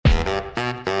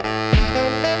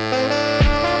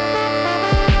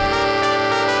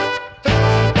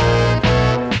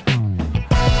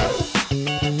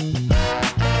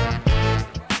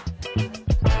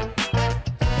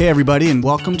Hey everybody, and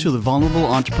welcome to The Vulnerable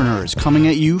Entrepreneurs, coming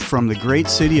at you from the great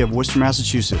city of Worcester,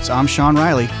 Massachusetts. I'm Sean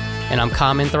Riley. And I'm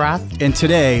Carmen Thrath. And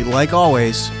today, like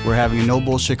always, we're having a no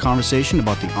bullshit conversation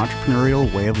about the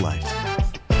entrepreneurial way of life.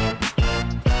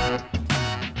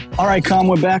 All right, Com,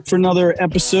 we're back for another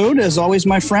episode. As always,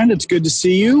 my friend, it's good to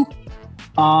see you.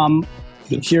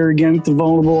 Here again at The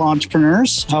Vulnerable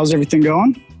Entrepreneurs. How's everything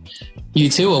going? You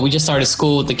too. Well, we just started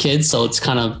school with the kids, so it's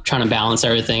kind of trying to balance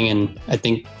everything. And I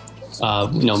think,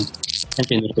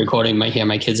 entering this recording, might hear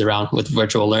my kids around with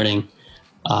virtual learning.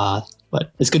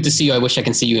 But it's good to see you. I wish I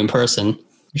can see you in person,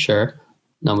 for sure.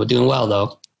 No, we're doing well,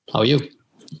 though. How are you?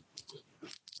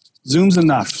 Zoom's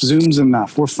enough.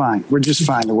 We're fine. We're just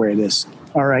fine the way it is.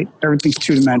 All right. Everything's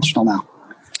two-dimensional now.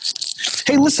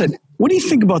 Hey, listen, what do you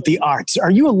think about the arts?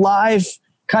 Are you a live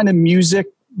kind of music,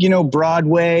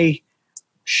 Broadway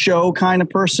show kind of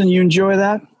person? You enjoy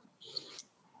that?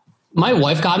 My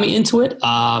wife got me into it.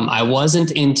 I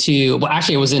wasn't into, well,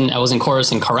 actually I was in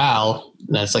chorus and chorale.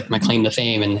 That's like my claim to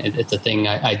fame. And it's a thing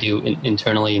I do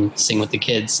internally and sing with the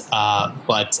kids.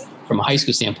 But from a high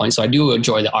school standpoint, so I do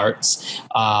enjoy the arts.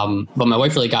 But my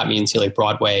wife really got me into like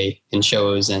Broadway and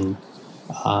shows. And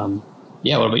what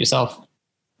about yourself?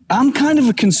 I'm kind of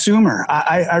a consumer.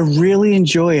 I really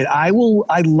enjoy it. I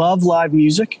love live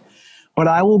music, but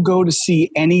I will go to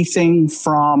see anything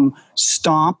from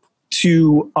Stomp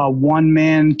to a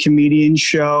one-man comedian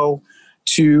show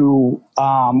to,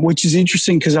 which is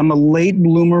interesting because I'm a late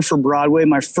bloomer for Broadway.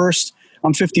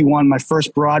 I'm 51. My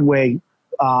first Broadway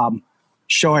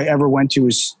show I ever went to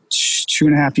was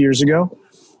 2.5 years ago.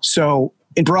 So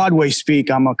in Broadway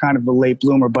speak, I'm a kind of a late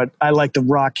bloomer, but I like the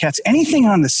Rockettes. Anything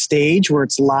on the stage where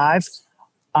it's live,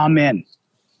 I'm in,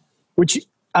 which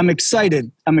I'm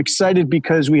excited. I'm excited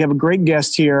because we have a great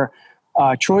guest here,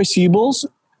 Troy Siebels,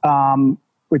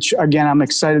 which again, I'm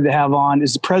excited to have on,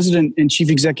 is the president and chief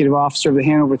executive officer of the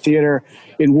Hanover Theater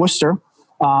in Worcester.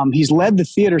 He's led the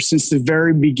theater since the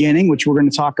very beginning, which we're going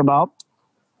to talk about.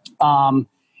 And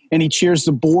he chairs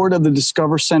the board of the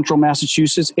Discover Central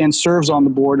Massachusetts and serves on the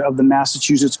board of the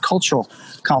Massachusetts Cultural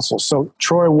Council. So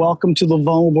Troy, welcome to the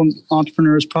Vulnerable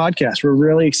Entrepreneurs Podcast. We're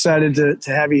really excited to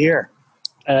have you here.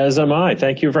 As am I.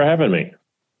 Thank you for having me.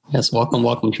 Yes,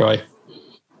 welcome, Troy.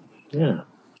 Yeah.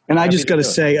 And I just got to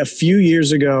say, a few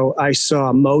years ago, I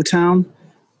saw Motown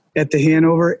at the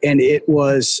Hanover, and it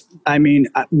was,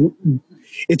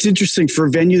 it's interesting for a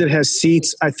venue that has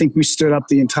seats. I think we stood up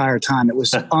the entire time. It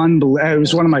was unbelievable. It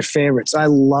was one of my favorites. I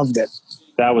loved it.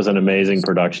 That was an amazing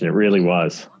production. It really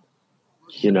was.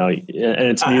 And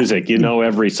it's music.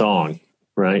 Every song,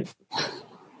 right?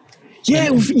 Yeah,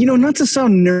 not to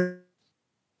sound nerdy,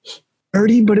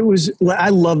 but it was. I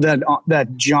love that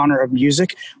genre of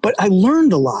music. But I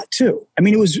learned a lot too.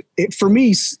 For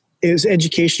me, it was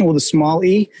educational with a small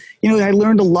e. I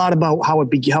learned a lot about how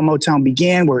Motown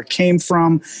began, where it came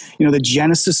from, the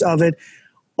genesis of it,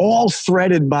 all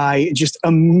threaded by just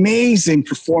amazing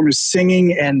performers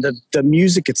singing, and the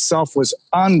music itself was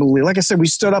unbelievable. Like I said, we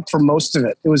stood up for most of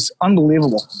it. It was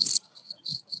unbelievable.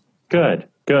 Good.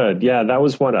 Yeah, that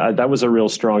was that was a real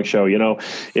strong show.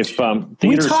 If theater's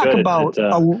we talk good about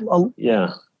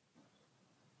yeah.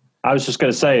 I was just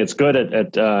going to say it's good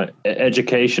at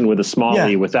education with a small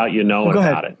e without you knowing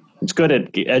about it. It's good at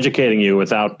educating you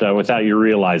without you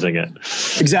realizing it.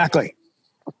 Exactly.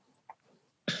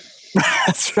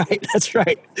 That's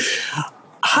right.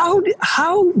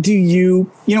 How do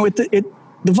you at the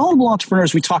Vulnerable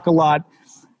Entrepreneurs, we talk a lot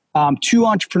to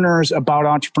entrepreneurs,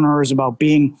 about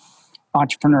being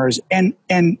entrepreneurs, and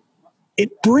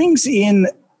it brings in,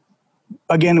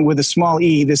 again, with a small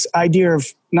e, this idea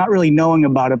of not really knowing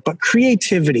about it, but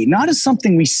creativity, not as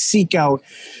something we seek out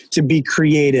to be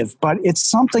creative, but it's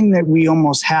something that we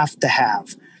almost have to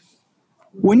have.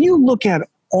 When you look at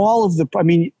all of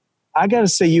I got to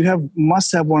say, you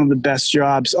must have one of the best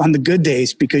jobs on the good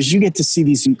days, because you get to see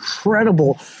these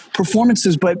incredible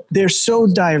performances, but they're so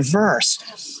diverse.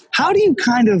 How do you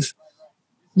kind of,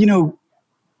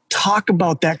 talk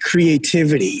about that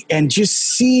creativity and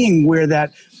just seeing where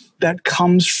that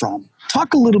comes from?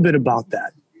 Talk a little bit about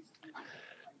that.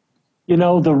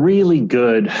 The really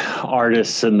good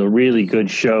artists and the really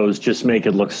good shows just make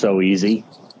it look so easy.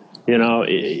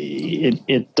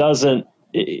 It doesn't.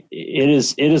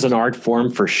 It is an art form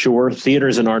for sure. Theater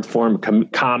is an art form.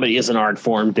 Comedy is an art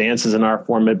form. Dance is an art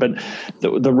form. But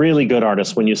the really good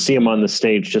artists, when you see them on the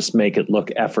stage, just make it look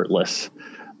effortless.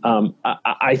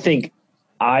 I think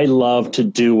I love to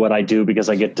do what I do because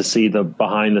I get to see the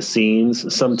behind the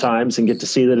scenes sometimes and get to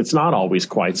see that it's not always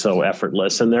quite so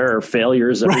effortless. And there are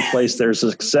failures every place there's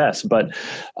success. But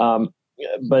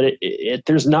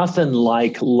there's nothing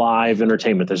like live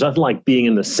entertainment. There's nothing like being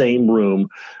in the same room,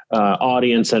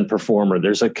 audience and performer.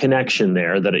 There's a connection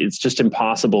there that it's just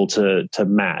impossible to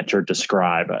match or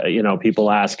describe.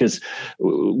 People ask,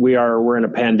 we're in a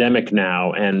pandemic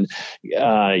now, and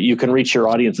you can reach your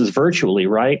audiences virtually,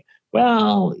 right?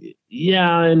 Well,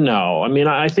 yeah and no. I mean,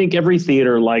 I think every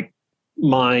theater like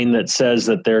mine that says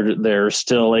that they're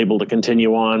still able to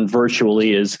continue on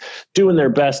virtually is doing their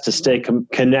best to stay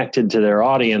connected to their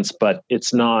audience, but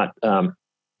it's not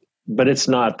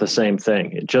the same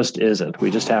thing. It just isn't. We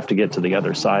just have to get to the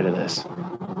other side of this.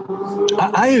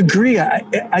 I agree.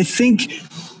 I think,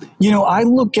 I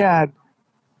look at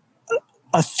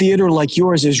a theater like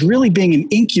yours as really being an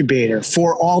incubator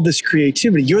for all this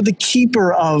creativity. You're the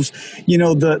keeper of,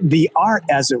 the art,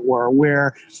 as it were,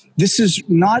 where this is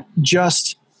not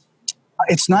just,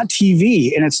 it's not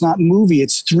TV and it's not movie,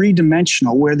 it's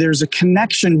three-dimensional, where there's a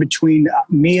connection between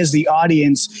me as the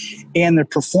audience and the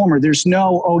performer. There's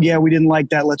no, oh yeah, we didn't like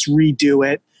that, let's redo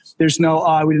it. There's no,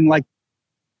 we didn't like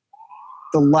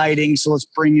the lighting, so let's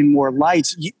bring in more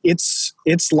lights. It's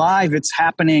live, it's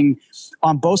happening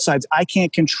on both sides. I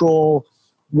can't control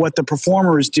what the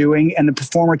performer is doing, and the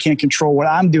performer can't control what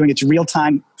I'm doing. It's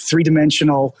real-time,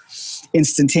 three-dimensional,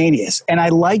 instantaneous. And I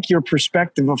like your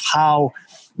perspective of how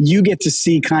you get to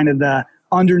see kind of the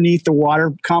underneath the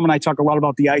water. Tom and I talk a lot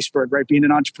about the iceberg, right? Being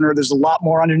an entrepreneur, there's a lot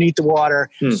more underneath the water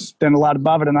than a lot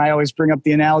above it. And I always bring up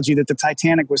the analogy that the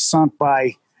Titanic was sunk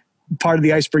by part of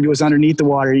the iceberg that was underneath the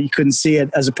water. You couldn't see it,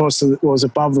 as opposed to what was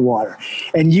above the water.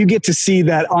 And you get to see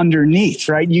that underneath,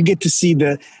 right? You get to see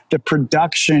the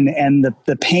production and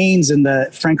the pains and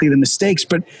frankly, the mistakes.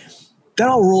 But that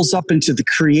all rolls up into the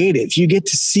creative. You get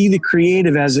to see the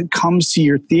creative as it comes to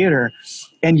your theater,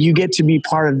 and you get to be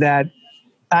part of that,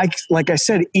 like I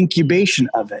said, incubation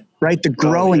of it, right? The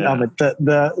growing of it,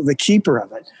 the keeper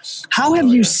of it. How have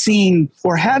you seen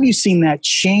that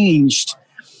changed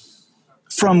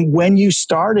from when you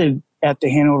started at the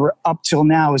Hanover up till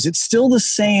now? Is it still the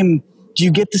same? Do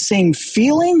you get the same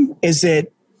feeling? Is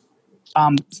it,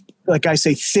 like I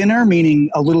say, thinner,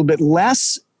 meaning a little bit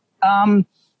less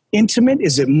intimate?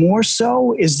 Is it more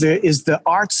so? Is the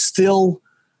art still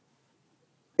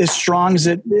as strong as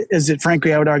it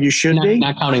frankly, I would argue, should be?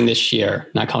 Not counting this year.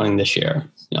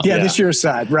 This year's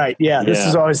side, right? Yeah, this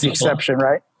is always the exception,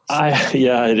 right?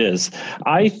 It is.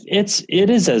 It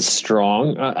is as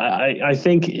strong. I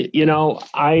think,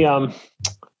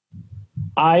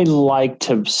 I like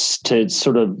to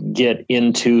sort of get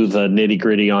into the nitty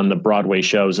gritty on the Broadway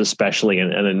shows, especially,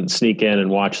 and then sneak in and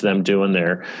watch them doing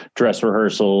their dress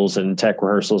rehearsals and tech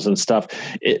rehearsals and stuff.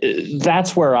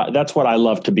 That's what I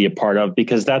love to be a part of,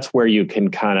 because that's where you can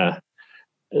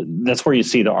that's where you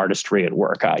see the artistry at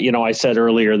work. I said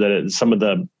earlier that some of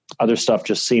the other stuff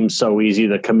just seems so easy.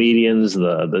 The comedians,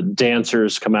 the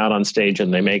dancers come out on stage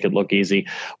and they make it look easy.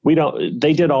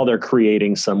 They did all their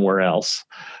creating somewhere else.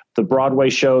 The Broadway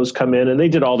shows come in and they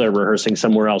did all their rehearsing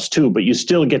somewhere else too, but you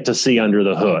still get to see under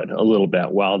the hood a little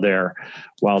bit while they're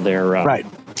doing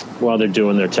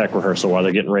their tech rehearsal, while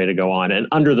they're getting ready to go on. And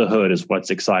under the hood is what's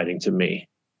exciting to me.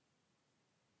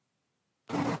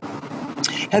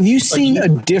 Have you seen a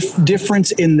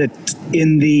difference in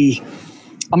the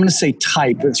I'm going to say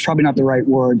type, but it's probably not the right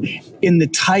word, in the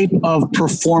type of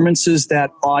performances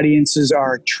that audiences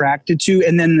are attracted to?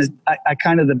 And then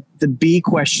the B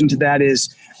question to that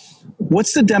is,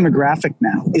 what's the demographic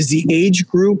now? Is the age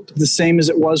group the same as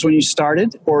it was when you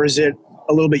started, or is it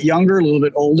a little bit younger, a little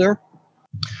bit older?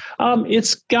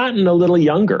 It's gotten a little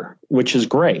younger, which is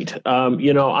great.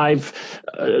 The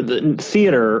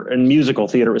theater, and musical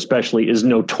theater especially, is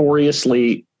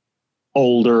notoriously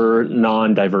older,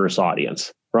 non-diverse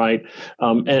audience, right?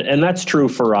 And that's true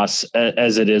for us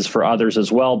as it is for others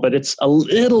as well, but it's a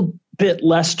little bit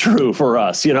less true for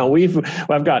us.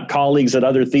 I've got colleagues at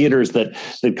other theaters that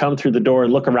come through the door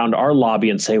and look around our lobby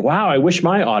and say, wow, I wish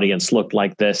my audience looked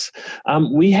like this.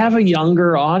 We have a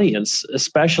younger audience,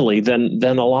 especially than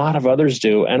a lot of others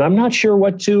do. And I'm not sure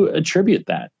what to attribute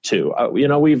that to.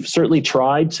 We've certainly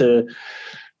tried to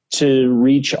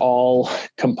reach all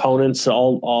components,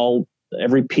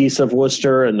 every piece of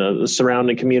Worcester and the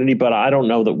surrounding community, but I don't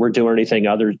know that we're doing anything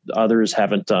others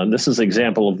haven't done. This is an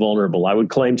example of vulnerable. I would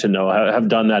claim to have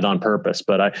done that on purpose,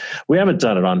 but we haven't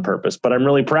done it on purpose. But I'm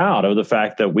really proud of the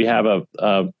fact that we have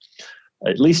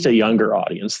at least a younger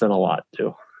audience than a lot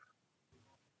do.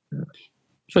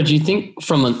 So do you think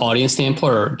from an audience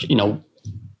standpoint, or,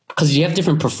 because you have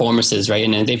different performances, right?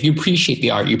 And if you appreciate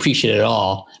the art, you appreciate it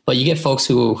all, but you get folks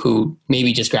who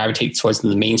maybe just gravitate towards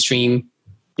the mainstream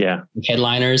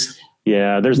headliners.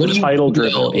 Yeah, there's the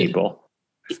title-driven people.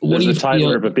 What do you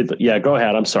title, but yeah, go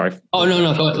ahead. I'm sorry. Oh,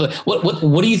 no. Go ahead.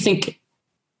 What do you think?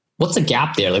 What's the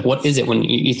gap there? Like, what is it when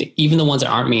you think, even the ones that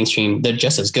aren't mainstream, they're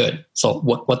just as good? So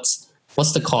what's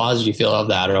the cause you feel of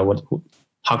that, or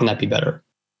how can that be better?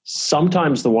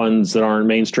 Sometimes the ones that aren't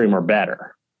mainstream are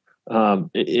better.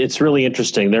 It's really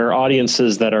interesting. There are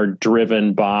audiences that are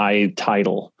driven by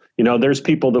title. There's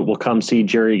people that will come see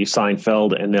Jerry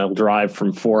Seinfeld and they'll drive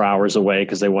from 4 hours away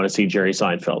because they want to see Jerry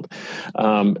Seinfeld.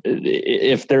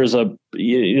 If there's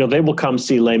they will come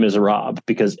see Les Miserables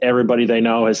because everybody they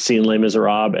know has seen Les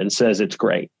Miserables and says it's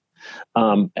great.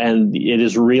 And it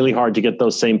is really hard to get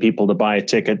those same people to buy a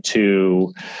ticket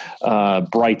to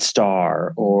Bright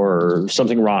Star or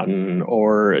Something Rotten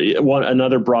or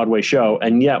another Broadway show.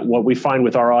 And yet what we find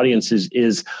with our audiences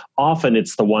is often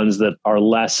it's the ones that are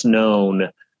less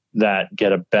known that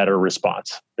get a better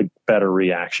response, a better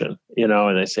reaction,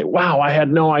 and they say, wow, I had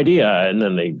no idea. And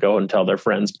then they go and tell their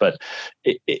friends. But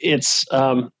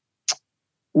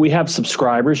we have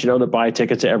subscribers, that buy a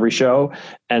ticket to every show,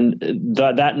 and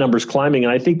that number's climbing.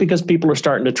 And I think because people are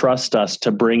starting to trust us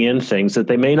to bring in things that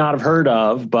they may not have heard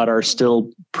of, but are still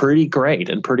pretty great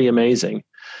and pretty amazing.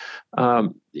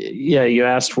 You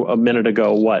asked a minute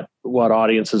ago what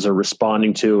audiences are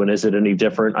responding to, and is it any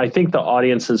different? I think the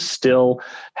audiences still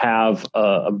have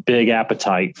a big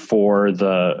appetite for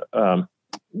the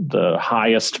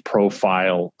highest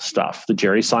profile stuff. The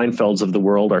Jerry Seinfelds of the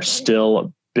world are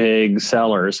still big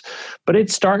sellers, but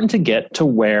it's starting to get to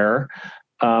where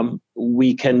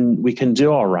we can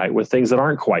do all right with things that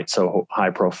aren't quite so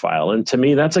high profile. And to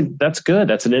me, that's good.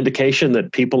 That's an indication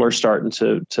that people are starting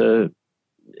to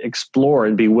explore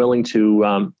and be willing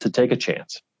to take a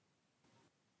chance.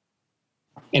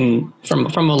 And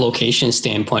from a location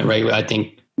standpoint, right? I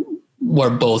think we're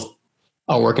both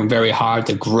are working very hard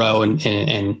to grow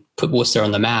and put Worcester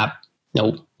on the map.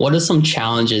 What are some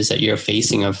challenges that you're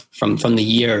facing from the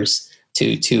years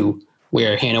to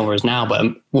where Hanover is now?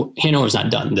 But Hanover's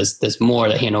not done. There's more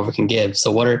that Hanover can give.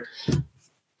 So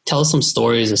tell us some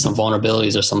stories or some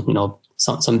vulnerabilities or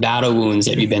some battle wounds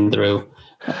that you've been through.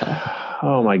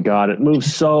 Oh my God, it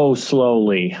moves so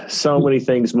slowly. So many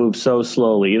things move so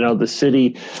slowly. The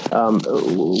city,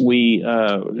 we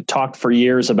talked for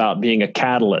years about being a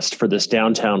catalyst for this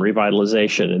downtown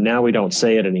revitalization. And now we don't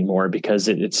say it anymore because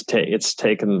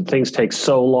things take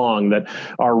so long that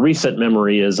our recent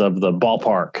memory is of the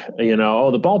ballpark.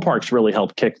 The ballpark's really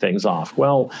helped kick things off.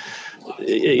 Well,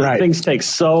 right. Things take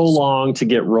so long to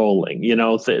get rolling.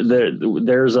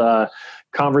 There's a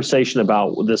conversation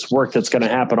about this work that's going to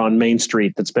happen on Main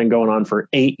Street that's been going on for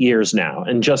 8 years now.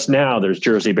 And just now there's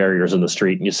Jersey barriers in the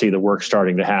street and you see the work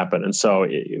starting to happen. And so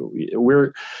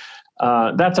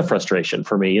that's a frustration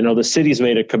for me. The city's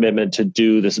made a commitment to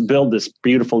build this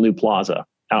beautiful new plaza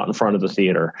out in front of the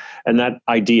theater. And that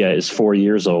idea is 4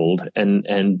 years old.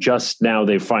 And just now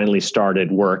they've finally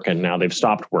started work, and now they've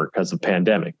stopped work because of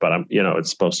pandemic, but it's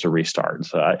supposed to restart.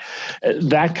 So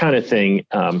that kind of thing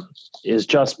is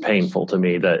just painful to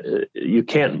me, that you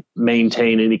can't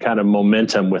maintain any kind of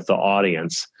momentum with the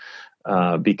audience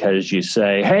because you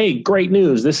say, hey, great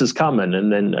news, this is coming. And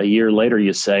then a year later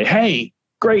you say, hey,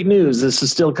 great news, this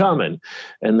is still coming.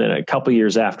 And then a couple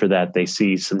years after that, they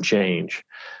see some change.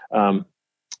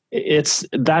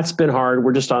 That's been hard.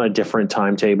 We're just on a different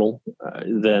timetable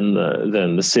than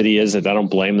the city is. I don't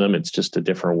blame them. It's just a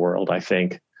different world, I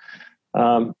think.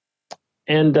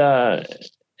 And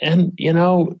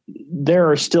there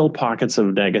are still pockets of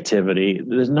negativity.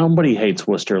 Nobody hates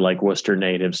Worcester like Worcester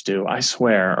natives do, I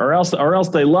swear. Or else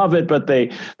they love it, but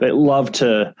they love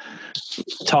to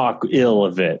talk ill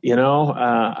of it.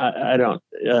 I don't.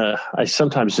 I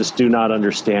sometimes just do not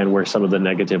understand where some of the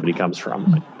negativity comes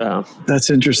from. That's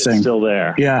interesting. It's still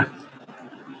there. Yeah.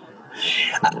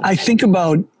 I think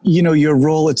about your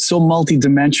role. It's so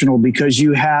multidimensional because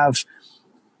you have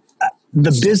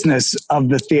the business of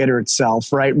the theater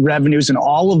itself, right? Revenues and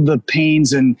all of the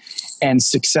pains and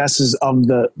successes of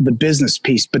the business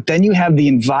piece. But then you have the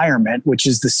environment, which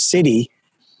is the city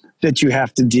that you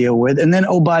have to deal with. And then,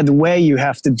 oh, by the way, you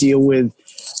have to deal with,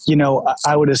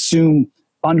 I would assume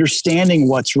understanding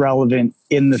what's relevant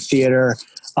in the theater,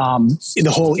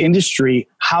 the whole industry.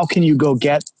 How can you go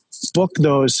book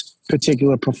those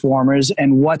particular performers,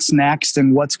 and what's next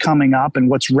and what's coming up and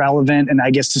what's relevant, and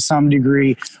I guess to some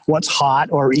degree what's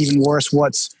hot, or even worse,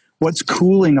 what's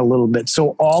cooling a little bit.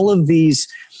 So all of these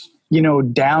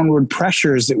downward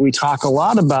pressures that we talk a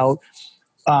lot about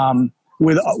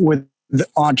with the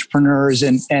entrepreneurs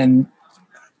and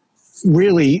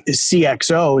really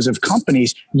CXOs of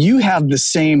companies, you have the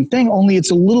same thing, only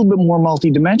it's a little bit more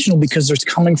multidimensional because it's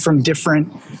coming from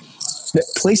different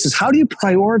places. How do you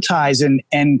prioritize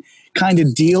and kind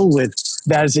of deal with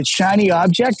that? Is it shiny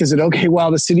object? Is it, okay,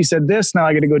 well, the city said this, now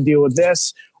I got to go deal with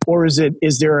this? Or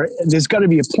there's got to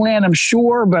be a plan, I'm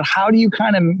sure, but how do you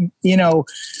kind of,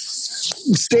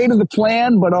 stay to the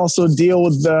plan, but also deal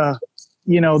with the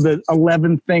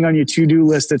 11th thing on your to-do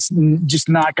list that's just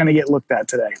not going to get looked at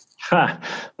today?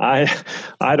 I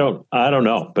don't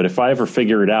know, but if I ever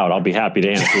figure it out, I'll be happy to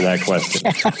answer that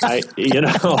question.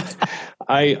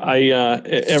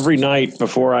 Every night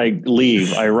before I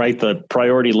leave, I write the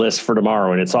priority list for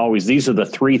tomorrow, and it's always, these are the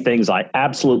 3 things I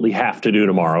absolutely have to do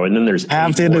tomorrow. And then there's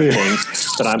 4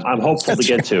 things that I'm hopeful to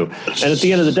get to. And at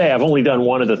the end of the day, I've only done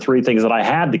one of the 3 things that I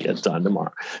had to get done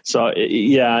tomorrow. So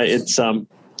it's,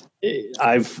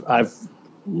 I've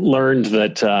learned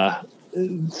that,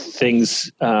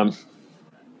 things,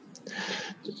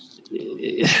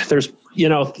 there's,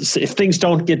 if things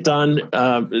don't get done,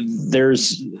 let's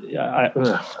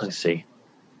see,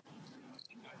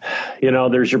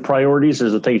 there's your priorities.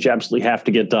 There's the things you absolutely have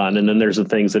to get done. And then there's the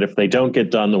things that if they don't get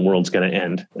done, the world's going to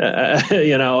end,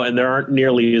 and there aren't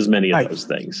nearly as many of those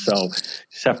things. So you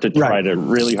just have to try to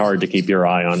really hard to keep your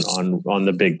eye on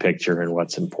the big picture and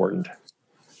what's important.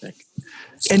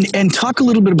 And talk a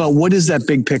little bit about what is that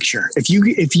big picture? If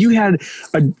you had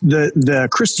the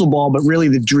crystal ball, but really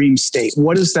the dream state,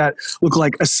 what does that look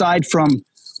like aside from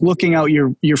looking out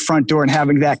your front door and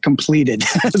having that completed?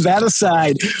 That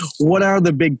aside,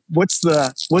 what's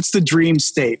the dream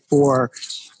state for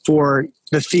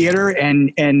the theater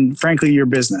and frankly your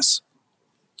business?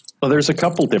 Well, there's a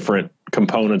couple different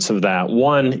components of that.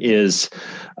 One is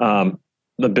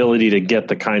the ability to get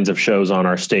the kinds of shows on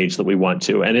our stage that we want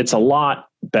to. And it's a lot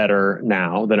better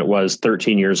now than it was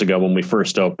 13 years ago when we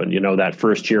first opened. That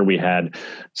first year we had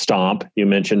Stomp, you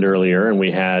mentioned earlier, and we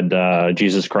had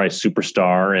Jesus Christ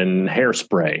Superstar and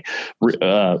Hairspray.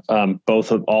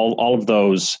 All of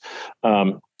those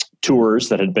tours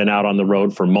that had been out on the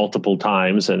road for multiple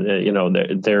times,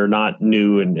 and they're not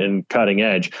new and cutting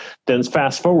edge. Then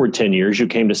fast forward 10 years, you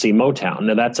came to see Motown.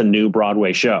 Now that's a new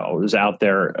Broadway show. It was out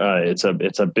there. It's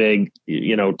a big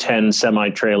 10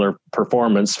 semi-trailer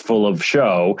performance full of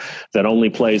show that only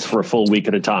plays for a full week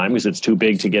at a time because it's too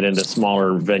big to get into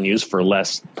smaller venues for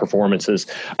less performances.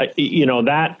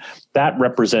 That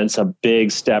represents a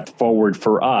big step forward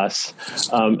for us,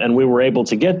 and we were able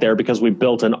to get there because we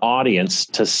built an audience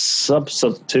to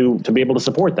be able to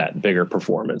support that bigger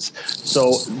performance.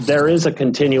 So there is a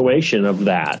continuation of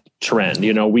that trend.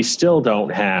 We still don't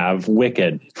have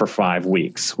Wicked for 5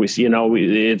 weeks. It's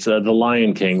The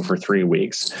Lion King for 3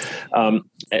 weeks.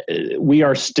 We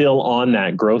are still on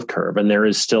that growth curve, and there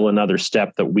is still another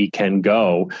step that we can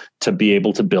go to be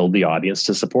able to build the audience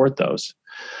to support those.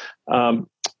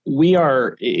 We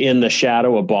are in the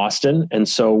shadow of Boston, and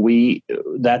so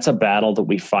that's a battle that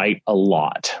we fight a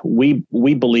lot. We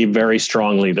believe very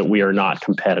strongly that we are not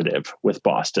competitive with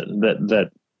Boston.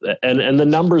 And the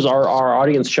numbers are, our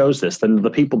audience shows this. Then the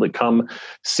people that come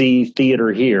see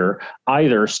theater here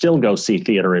either still go see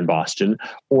theater in Boston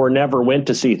or never went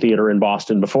to see theater in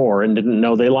Boston before and didn't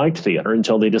know they liked theater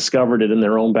until they discovered it in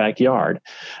their own backyard.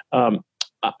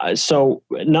 So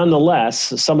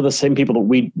nonetheless, some of the same people that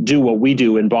we do what we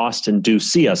do in Boston do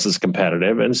see us as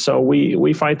competitive. And so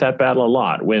we fight that battle a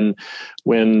lot. When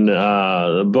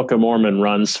the Book of Mormon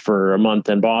runs for a month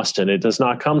in Boston, it does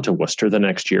not come to Worcester the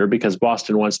next year because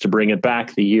Boston wants to bring it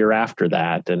back the year after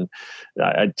that. And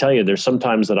I tell you, there's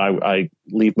sometimes that I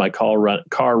leave my car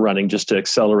running just to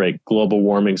accelerate global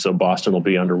warming so Boston will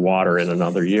be underwater in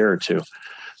another year or two.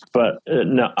 But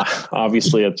no,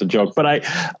 obviously it's a joke. But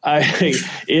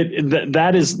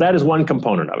that is one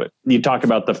component of it. You talk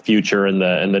about the future and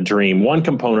the dream. One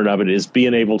component of it is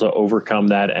being able to overcome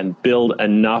that and build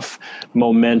enough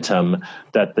momentum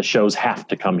that the shows have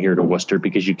to come here to Worcester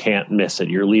because you can't miss it.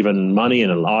 You're leaving money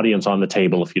and an audience on the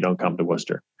table if you don't come to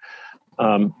Worcester.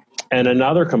 And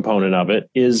another component of it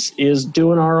is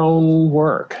doing our own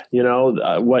work.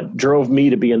 What drove me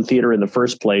to be in theater in the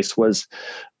first place was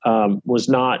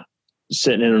not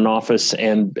sitting in an office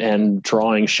and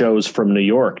drawing shows from New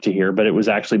York to here, but it was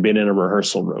actually being in a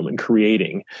rehearsal room and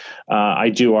creating. I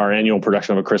do our annual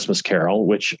production of A Christmas Carol,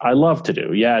 which I love to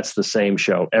do. Yeah, it's the same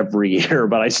show every year,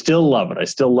 but I still love it. I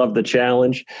still love the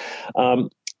challenge.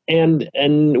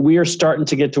 And we are starting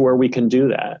to get to where we can do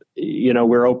that.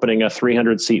 We're opening a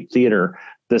 300-seat theater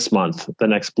this month, the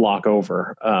next block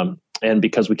over. And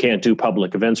because we can't do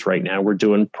public events right now, we're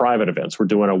doing private events. We're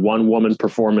doing a one-woman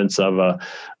performance of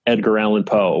Edgar Allan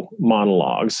Poe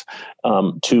monologues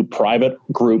to private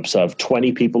groups of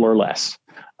 20 people or less.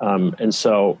 But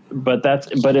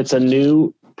it's a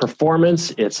new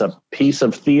performance, it's a piece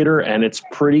of theater, and it's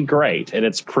pretty great and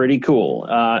it's pretty cool.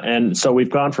 And so we've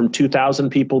gone from 2,000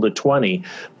 people to 20,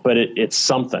 but it's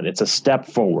something. It's a step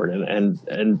forward,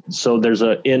 and so there's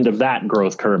an end of that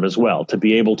growth curve as well, to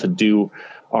be able to do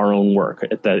our own work,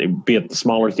 be it the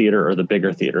smaller theater or the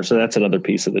bigger theater. So that's another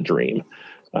piece of the dream.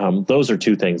 Those are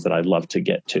two things that I'd love to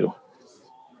get to.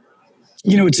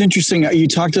 You know, it's interesting. You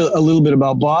talked a little bit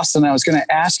about Boston. I was going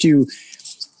to ask you,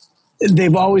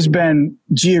 they've always been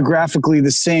geographically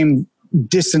the same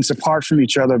distance apart from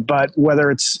each other, but whether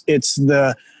it's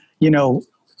the,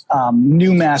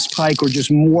 Newmass Pike or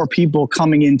just more people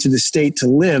coming into the state to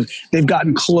live, they've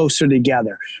gotten closer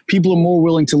together. People are more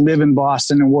willing to live in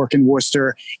Boston and work in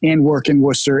Worcester, and work in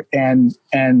Worcester and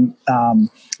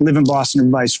live in Boston,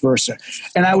 and vice versa.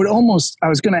 And I was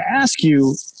going to ask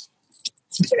you,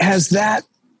 has that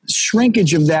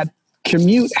shrinkage of that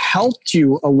commute helped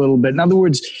you a little bit? In other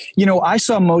words, I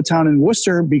saw Motown in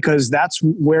Worcester because that's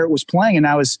where it was playing, and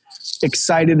I was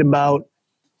excited about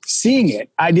seeing it.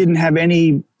 I didn't have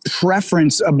any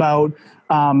preference about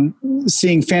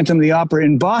seeing Phantom of the Opera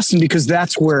in Boston because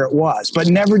that's where it was. But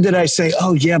never did I say,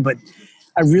 oh yeah, but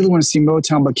I really want to see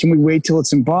Motown, but can we wait till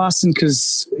it's in Boston?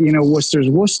 Because, Worcester's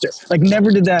Worcester. Like,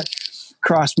 never did that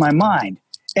cross my mind.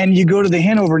 And you go to the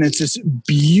Hanover and it's this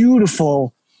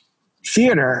beautiful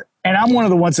theater. And I'm one of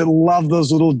the ones that love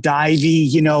those little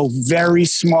divey, very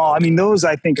small. I mean, those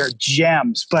I think are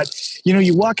gems. But,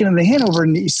 you walk into the Hanover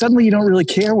and suddenly you don't really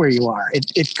care where you are.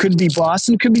 It could be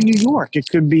Boston, it could be New York, it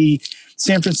could be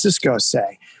San Francisco,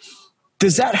 say.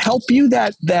 Does that help you,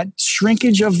 that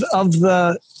shrinkage of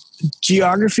the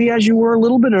geography as you were a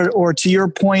little bit? Or to your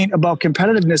point about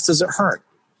competitiveness, does it hurt?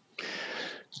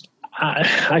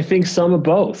 I think some of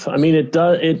both. I mean, it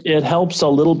does. It helps a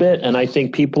little bit, and I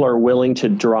think people are willing to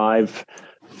drive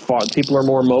far. People are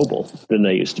more mobile than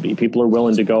they used to be. People are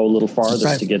willing to go a little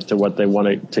farther to get to what they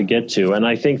want to get to. And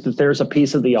I think that there's a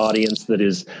piece of the audience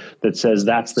that says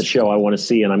that's the show I want to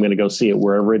see, and I'm going to go see it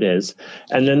wherever it is.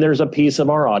 And then there's a piece of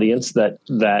our audience that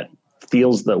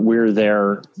feels that we're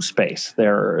their space.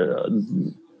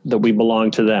 That we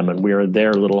belong to them and we're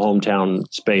their little hometown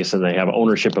space, and they have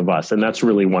ownership of us. And that's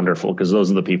really wonderful, because those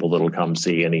are the people that'll come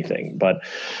see anything. But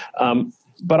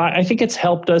I think it's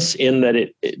helped us in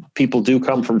that people do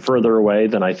come from further away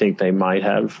than I think they might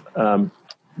have.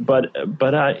 But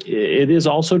it is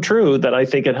also true that I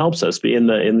think it helps us be in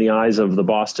the eyes of the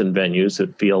Boston venues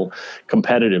that feel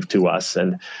competitive to us,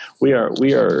 and we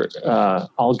are.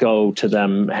 I'll go to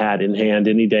them hat in hand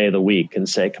any day of the week and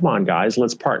say, "Come on, guys,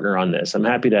 let's partner on this. I'm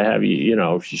happy to have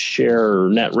you, share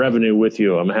net revenue with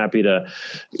you. I'm happy to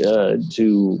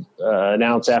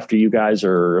announce after you guys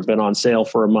have been on sale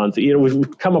for a month.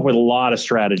 We've come up with a lot of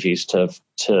strategies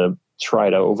to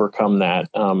try to overcome that.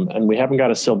 And we haven't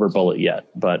got a silver bullet yet,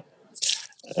 but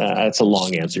that's a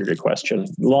long answer to your question.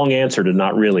 Long answer to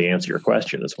not really answer your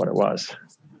question is what it was.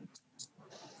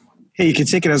 Hey, you can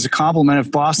take it as a compliment.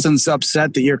 If Boston's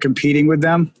upset that you're competing with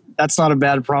them, that's not a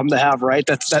bad problem to have, right?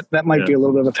 That might be a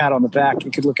little bit of a pat on the back.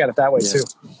 You could look at it that way too.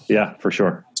 Yeah, for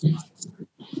sure.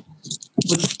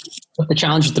 With the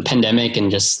challenge of the pandemic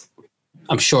and just,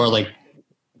 I'm sure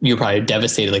you're probably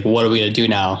devastated. Like, what are we going to do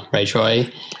now? Right,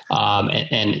 Troy?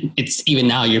 And it's even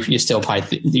now you're still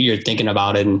probably you're thinking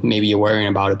about it and maybe you're worrying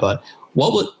about it, but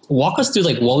walk us through,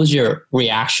 what was your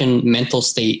reaction, mental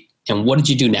state, and what did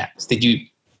you do next? Did you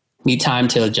need time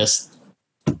to just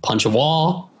punch a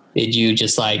wall? Did you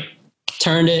just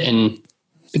turned it and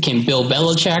became Bill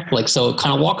Belichick? So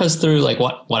kind of walk us through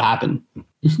what happened.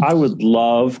 I would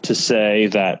love to say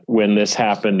that when this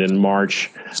happened in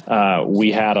March,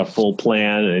 we had a full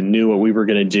plan and knew what we were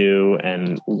going to do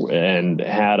and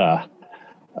had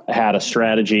a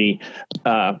strategy.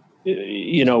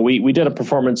 We did a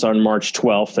performance on March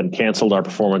 12th and canceled our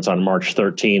performance on March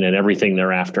 13 and everything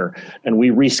thereafter. And we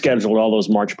rescheduled all those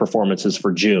March performances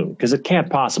for June, because it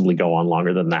can't possibly go on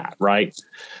longer than that, right?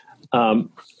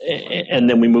 And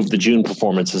then we moved the June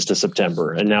performances to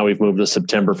September, and now we've moved the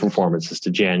September performances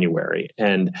to January.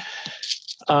 And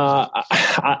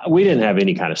we didn't have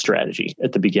any kind of strategy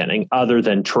at the beginning other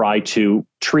than try to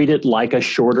treat it like a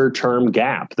shorter term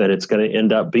gap that it's going to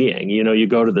end up being. You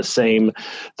go to the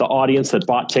audience that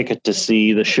bought ticket to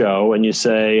see the show, and you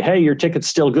say, hey, your ticket's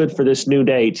still good for this new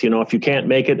date. If you can't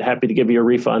make it, happy to give you a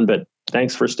refund, but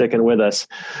thanks for sticking with us.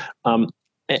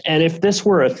 And if this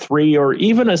were a 3 or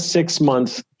even a 6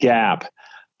 month gap,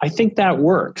 I think that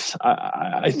works.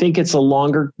 I think it's a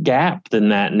longer gap than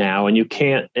that now. And you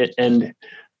can't, and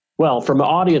Well, from an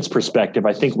audience perspective,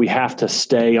 I think we have to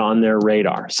stay on their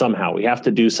radar somehow. We have to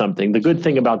do something. The good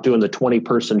thing about doing the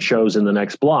 20-person shows in the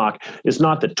next block is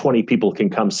not that 20 people can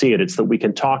come see it. It's that we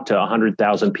can talk to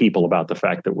 100,000 people about the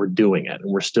fact that we're doing it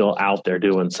and we're still out there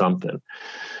doing something.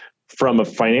 From a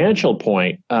financial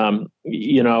point,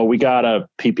 we got a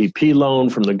PPP loan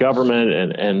from the government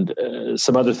and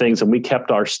some other things, and we kept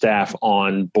our staff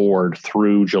on board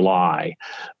through July.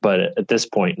 But at this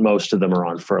point, most of them are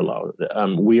on furlough.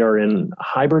 We are in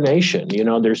hibernation.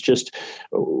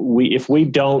 If we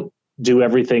don't do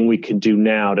everything we can do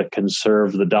now to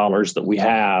conserve the dollars that we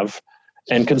have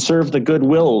and conserve the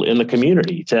goodwill in the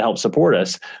community to help support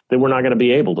us, then we're not going to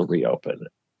be able to reopen.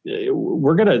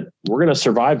 We're gonna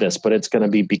survive this, but it's going to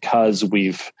be because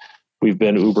we've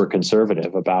been uber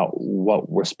conservative about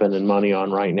what we're spending money on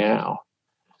right now.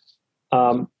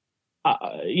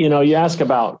 You ask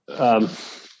about.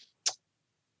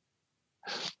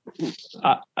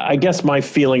 I guess my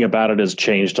feeling about it has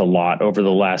changed a lot over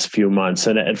the last few months.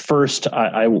 And at first,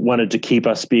 I wanted to keep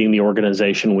us being the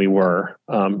organization we were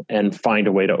and find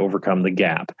a way to overcome the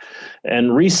gap.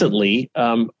 And recently,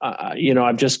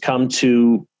 I've just come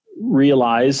to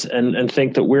realize and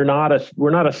think that we're not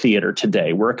a theater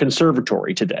today. We're a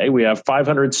conservatory today. We have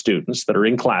 500 students that are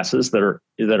in classes that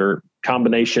are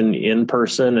combination in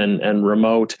person and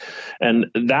remote. And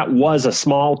that was a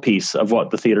small piece of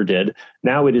what the theater did.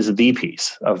 Now it is the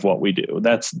piece of what we do.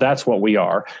 That's what we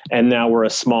are. And now we're a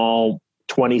small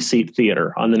 20-seat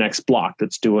theater on the next block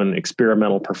that's doing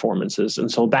experimental performances.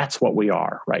 And so that's what we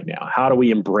are right now. How do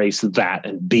we embrace that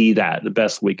and be that the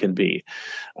best we can be?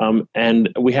 And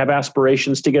we have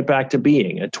aspirations to get back to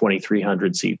being a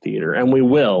 2,300-seat theater, and we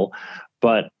will.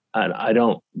 But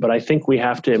I think we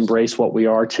have to embrace what we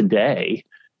are today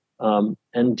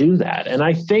and do that. And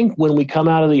I think when we come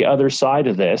out of the other side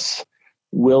of this,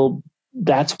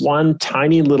 that's one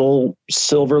tiny little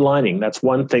silver lining. That's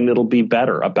one thing that'll be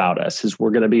better about us is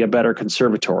we're going to be a better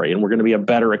conservatory and we're going to be a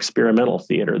better experimental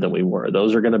theater than we were.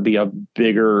 Those are going to be a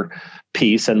bigger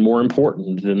piece and more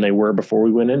important than they were before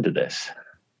we went into this.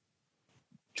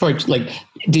 George,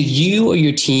 did you or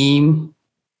your team,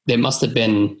 there must have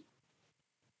been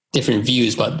different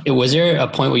views, but was there a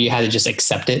point where you had to just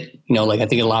accept it? I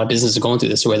think a lot of businesses are going through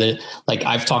this, where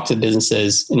I've talked to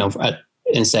businesses,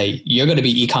 and say, you're going to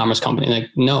be e-commerce company.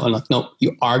 No,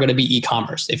 you are going to be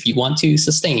e-commerce. If you want to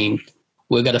sustain,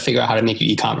 we've got to figure out how to make you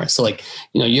e-commerce. So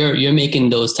you're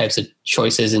making those types of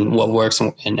choices and what works.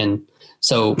 And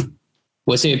so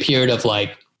was there a period of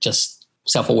just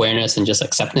self-awareness and just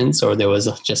acceptance, or there was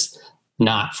just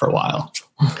not for a while?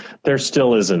 There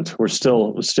still isn't. We're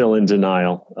still in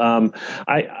denial.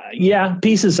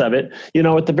 Pieces of it.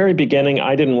 At the very beginning,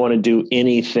 I didn't want to do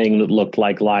anything that looked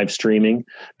like live streaming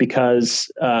because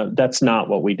that's not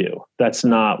what we do. That's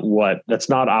not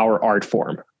our art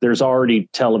form. There's already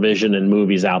television and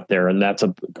movies out there, and that's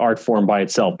an art form by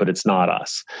itself, but it's not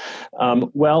us.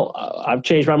 I've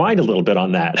changed my mind a little bit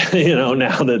on that, now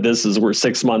that we're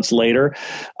 6 months later.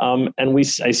 And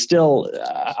I still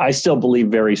believe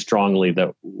very strongly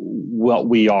that what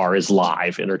we are is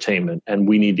live entertainment, and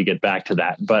we need to get back to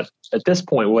that. But at this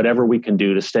point, whatever we can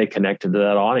do to stay connected to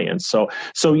that audience. So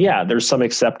yeah, there's some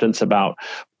acceptance about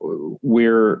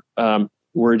we're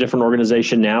a different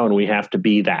organization now, and we have to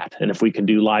be that. And if we can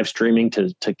do live streaming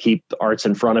to keep the arts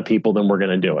in front of people, then we're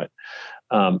going to do it.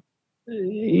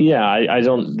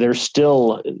 There's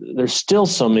still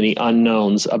so many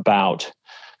unknowns about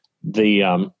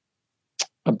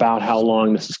about how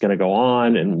long this is going to go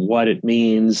on and what it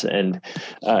means. And,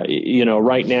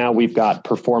 right now we've got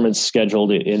performance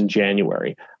scheduled in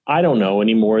January. I don't know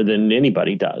any more than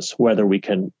anybody does whether we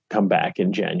can come back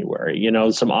in January.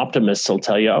 Some optimists will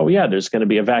tell you, oh yeah, there's going to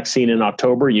be a vaccine in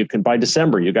October. By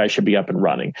December, you guys should be up and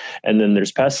running. And then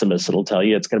there's pessimists that'll tell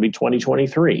you it's going to be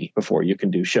 2023 before you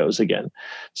can do shows again.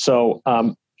 So,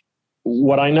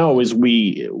 what I know is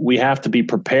we have to be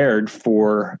prepared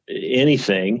for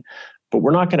anything, but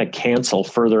we're not going to cancel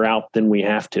further out than we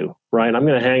have to, right? I'm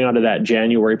going to hang on to that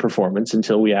January performance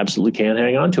until we absolutely can't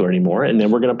hang on to it anymore. And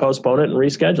then we're going to postpone it and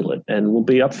reschedule it. And we'll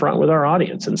be upfront with our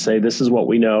audience and say, this is what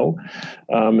we know,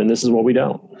 and this is what we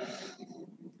don't.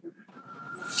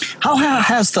 How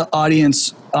has the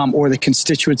audience or the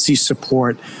constituency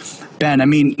support been? I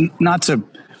mean, not to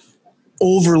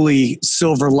overly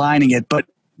silver lining it, but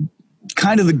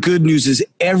kind of the good news is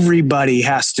everybody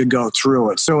has to go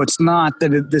through it. So it's not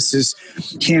that this is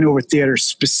Hanover Theater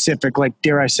specific, like,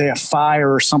 dare I say, a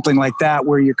fire or something like that,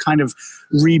 where you're kind of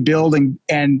rebuilding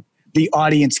and the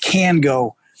audience can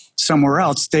go somewhere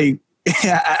else.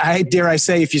 I dare I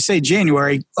say, if you say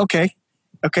January, okay,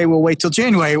 Okay, we'll wait till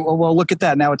January. Well, look at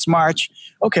that. Now it's March.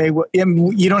 Okay, well,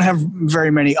 you don't have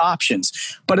very many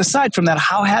options. But aside from that,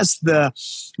 how has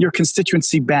your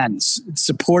constituency been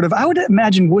supportive? I would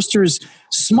imagine Worcester is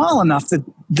small enough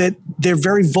that they're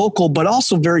very vocal, but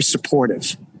also very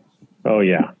supportive. Oh,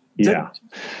 yeah. Yeah.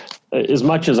 As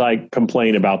much as I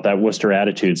complain about that Worcester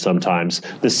attitude sometimes,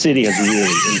 the city has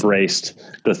really embraced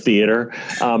the theater.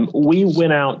 We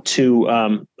went out to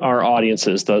our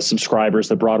audiences, the subscribers,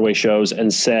 the Broadway shows,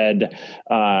 and said,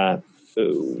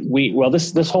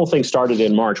 this whole thing started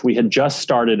in March. We had just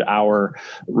started our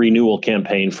renewal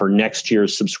campaign for next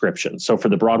year's subscription. So for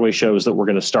the Broadway shows that we're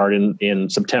going to start in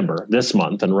September this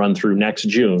month and run through next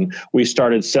June, we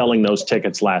started selling those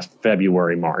tickets last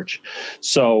February, March.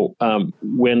 So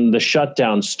when the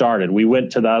shutdown started, we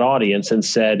went to that audience and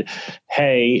said,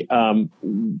 hey,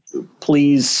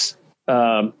 please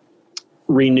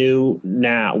renew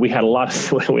now. We had a lot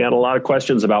of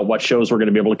questions about what shows were going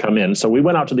to be able to come in. So we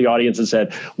went out to the audience and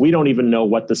said, we don't even know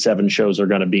what the 7 shows are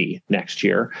going to be next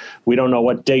year. We don't know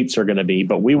what dates are going to be,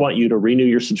 but we want you to renew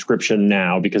your subscription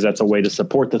now because that's a way to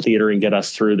support the theater and get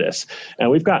us through this.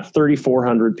 And we've got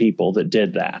 3,400 people that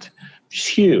did that. It's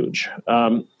huge.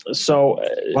 Wow.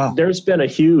 There's been a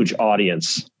huge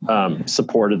audience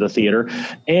support of the theater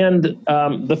and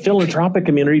the philanthropic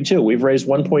community too. We've raised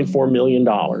 $1.4 million,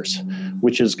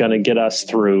 which is going to get us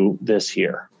through this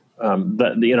year.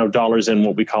 Dollars in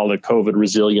what we call the COVID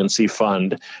Resiliency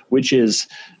Fund, which is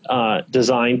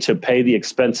designed to pay the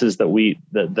expenses that we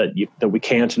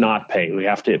can't not pay. We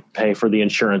have to pay for the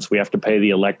insurance. We have to pay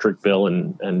the electric bill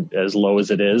and as low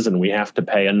as it is, and we have to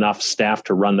pay enough staff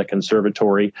to run the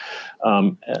conservatory.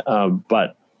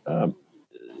 But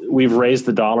we've raised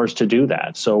the dollars to do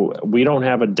that. So we don't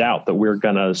have a doubt that we're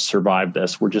going to survive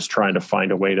this. We're just trying to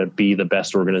find a way to be the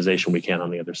best organization we can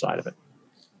on the other side of it.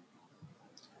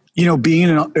 Being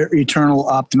an eternal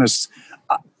optimist,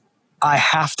 I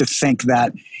have to think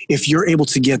that if you're able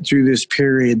to get through this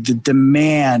period, the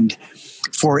demand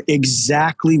for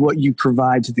exactly what you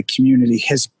provide to the community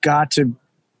has got to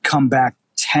come back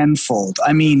tenfold.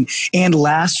 I mean, and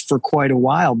last for quite a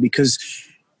while because,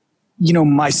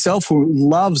 myself who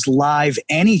loves live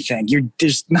anything,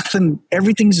 there's nothing,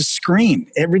 everything's a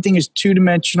screen. Everything is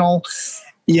two-dimensional.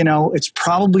 It's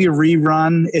probably a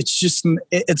rerun. It's just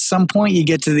at some point you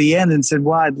get to the end and said,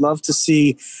 well, I'd love to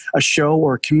see a show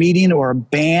or a comedian or a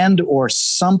band or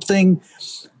something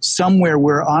somewhere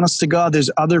where, honest to God, there's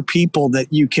other people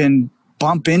that you can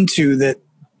bump into that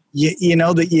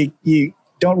that you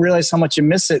don't realize how much you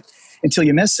miss it until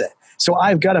you miss it. So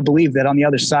I've got to believe that on the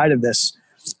other side of this,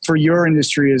 for your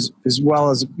industry as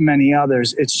well as many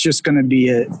others, it's just going to be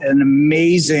an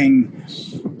amazing,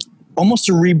 almost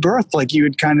a rebirth, like you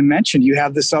had kind of mentioned. You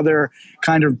have this other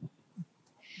kind of,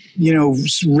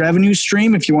 revenue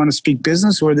stream, if you want to speak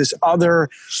business, or this other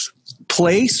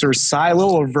place or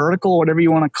silo or vertical, or whatever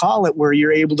you want to call it, where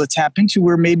you're able to tap into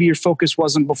where maybe your focus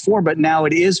wasn't before, but now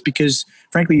it is because,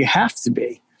 frankly, you have to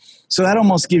be. So that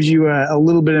almost gives you a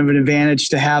little bit of an advantage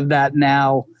to have that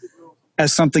now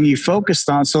as something you focused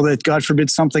on, so that, God forbid,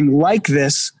 something like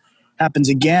this happens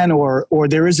again, or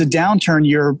there is a downturn,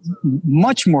 you're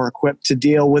much more equipped to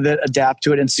deal with it, adapt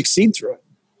to it, and succeed through it.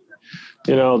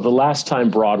 The last time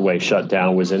Broadway shut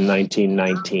down was in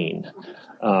 1919.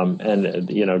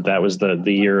 That was the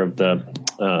year of the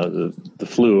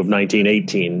flu of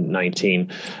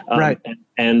 1918-19. Right.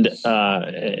 And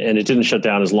it didn't shut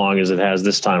down as long as it has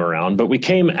this time around. But we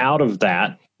came out of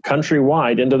that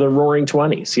countrywide into the roaring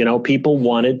 20s. People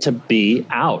wanted to be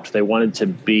out. They wanted to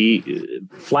be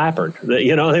flappered.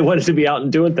 They wanted to be out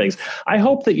and doing things. I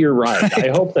hope that you're right. I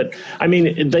hope that,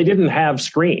 they didn't have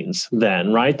screens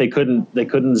then, right? They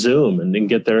couldn't Zoom and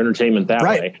get their entertainment that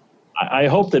way. I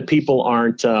hope that people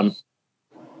aren't,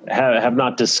 have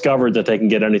not discovered that they can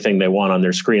get anything they want on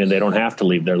their screen and they don't have to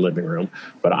leave their living room.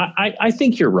 But I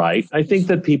think you're right. I think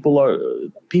that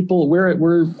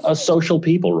we're a social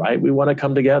people, right? We want to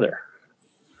come together.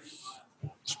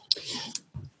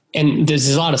 And there's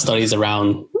a lot of studies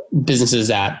around businesses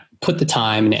that put the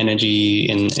time and energy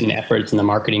and efforts in the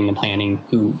marketing and planning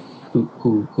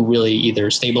who really either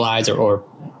stabilize or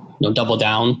double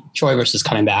down, Troy, versus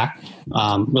coming back,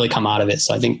 really come out of it.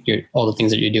 So I think all the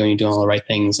things that you're doing all the right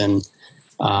things. And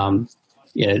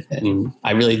and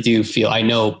I really do feel, I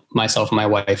know myself and my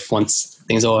wife, once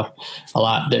things are a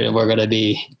lot, we're going to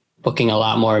be booking a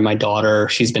lot more. My daughter,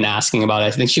 she's been asking about it.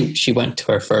 I think she went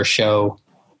to her first show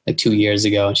like 2 years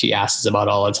ago, and she asks us about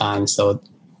it all the time. So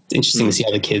it's interesting to see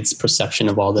how the kids' perception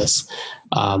of all this.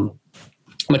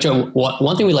 But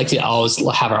one thing we like to always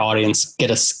have our audience get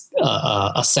a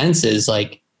sense is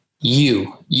like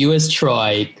you as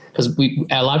Troy, because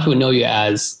a lot of people know you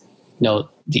as,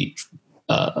 the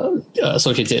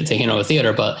associate to Hanover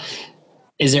Theater, but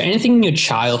is there anything in your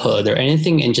childhood or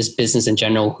anything in just business in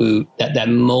general that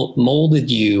molded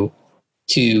you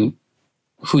to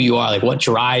who you are? Like, what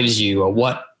drives you, or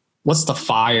what's the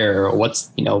fire, or what's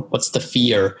the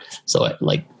fear? So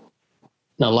like,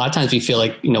 a lot of times we feel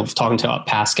like, talking to our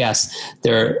past guests,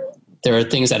 there are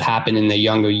things that happen in their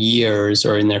younger years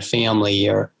or in their family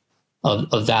or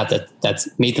of that's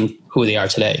made them who they are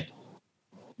today.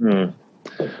 I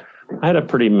had a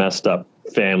pretty messed up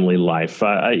family life,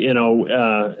 I didn't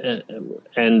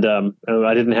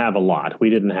have a lot. We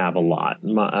didn't have a lot.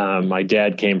 My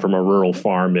dad came from a rural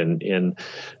farm in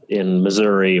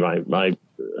Missouri. I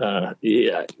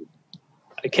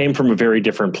came from a very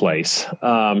different place,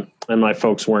 and my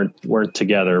folks weren't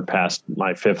together past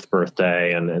my 5th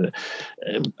birthday. And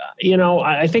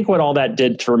I think what all that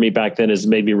did for me back then is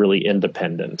made me really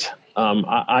independent.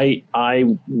 I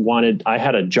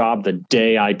had a job the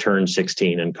day I turned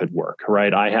 16 and could work.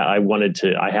 Right. I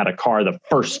had a car the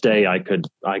first day I could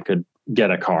get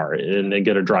a car and then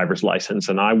get a driver's license,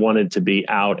 and I wanted to be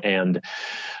out and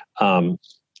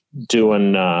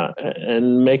doing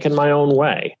and making my own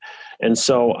way. And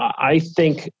so I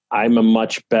think I'm a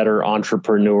much better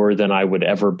entrepreneur than I would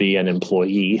ever be an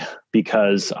employee,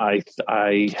 because I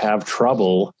have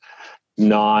trouble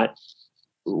not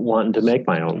wanting to make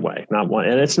my own way.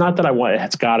 And it's not that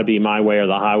it's got to be my way or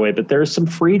the highway, but there's some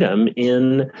freedom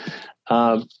in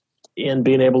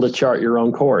being able to chart your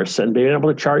own course and being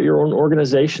able to chart your own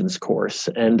organization's course.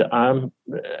 And I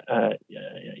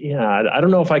don't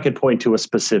know if I could point to a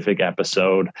specific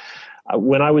episode.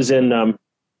 When I was in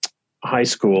high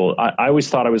school, I always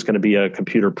thought I was going to be a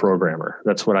computer programmer.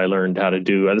 That's what I learned how to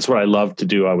do. That's what I loved to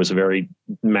do. I was a very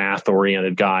math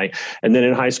oriented guy. And then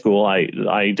in high school, I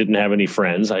didn't have any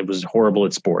friends. I was horrible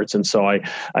at sports. And so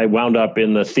I wound up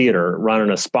in the theater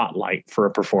running a spotlight for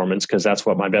a performance, because that's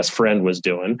what my best friend was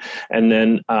doing. And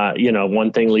then,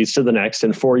 one thing leads to the next.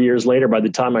 And 4 years later, by the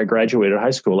time I graduated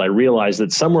high school, I realized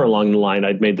that somewhere along the line,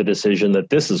 I'd made the decision that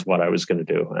this is what I was going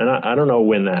to do. And I don't know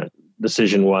when that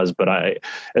decision was, but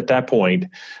at that point,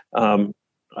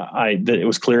 it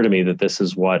was clear to me that this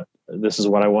is what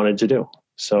I wanted to do.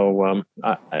 So,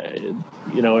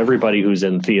 everybody who's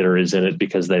in theater is in it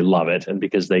because they love it and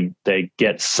because they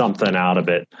get something out of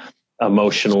it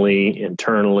emotionally,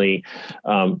 internally.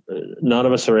 None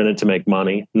of us are in it to make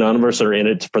money. None of us are in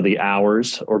it for the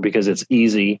hours or because it's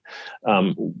easy.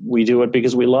 We do it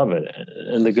because we love it.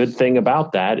 And the good thing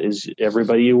about that is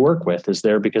everybody you work with is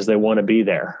there because they want to be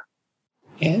there.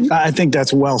 I think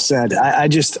that's well said.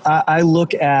 I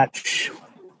look at,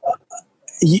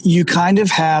 you kind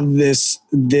of have this,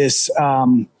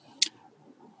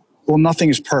 nothing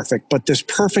is perfect, but this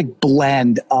perfect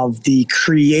blend of the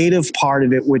creative part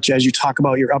of it, which, as you talk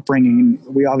about your upbringing,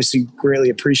 we obviously greatly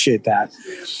appreciate that,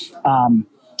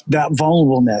 that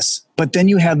vulnerableness. But then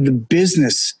you have the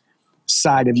business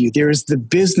side of you. There's the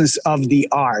business of the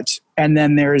art, and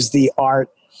then there's the art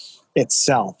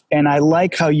itself. And I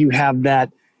like how you have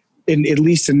that, at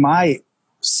least in my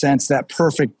sense, that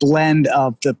perfect blend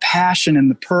of the passion and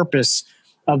the purpose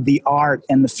of the art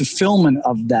and the fulfillment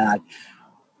of that.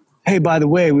 Hey, by the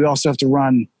way, we also have to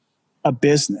run a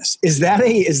business. Is that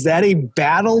a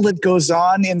battle that goes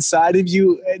on inside of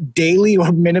you daily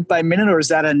or minute by minute, or is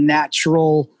that a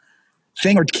natural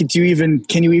thing, or can you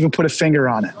even put a finger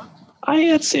on it?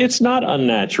 It's not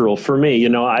unnatural for me.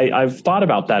 I've thought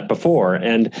about that before,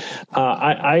 and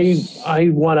I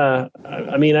want to.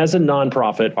 I mean, as a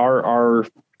nonprofit,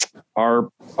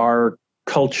 our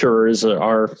culture is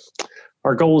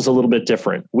our goal is a little bit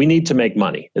different. We need to make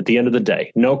money at the end of the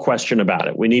day, no question about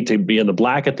it. We need to be in the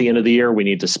black at the end of the year. We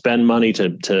need to spend money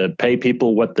to pay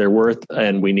people what they're worth,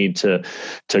 and we need to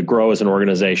grow as an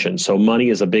organization. So money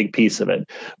is a big piece of it,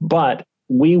 but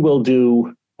we will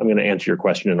do. I'm going to answer your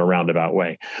question in a roundabout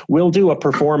way. We'll do a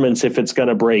performance if it's going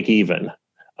to break even,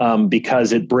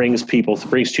 because it brings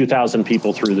 2,000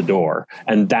 people through the door,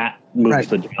 and that moves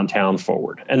the downtown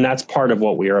forward. And that's part of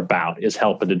what we are about, is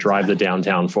helping to drive the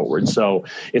downtown forward. So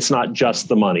it's not just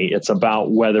the money. It's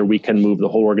about whether we can move the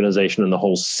whole organization and the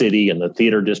whole city and the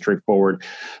theater district forward.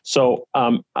 So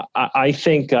I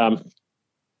think...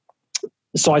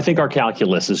 So I think our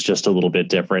calculus is just a little bit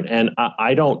different, and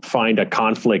I don't find a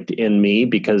conflict in me,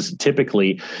 because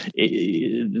typically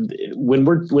when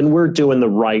we're doing the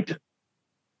right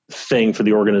thing for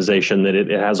the organization, that it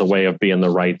has a way of being the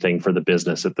right thing for the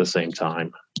business at the same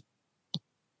time.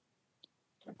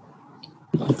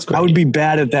 I would be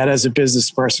bad at that as a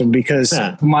business person, because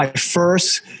my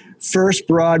first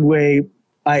Broadway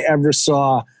I ever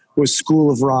saw was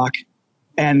School of Rock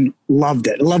and loved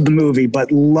it. I loved the movie,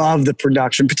 but loved the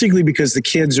production, particularly because the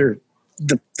kids are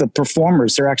the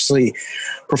performers. They're actually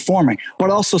performing. But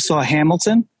also saw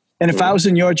Hamilton. And if I was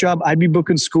in your job, I'd be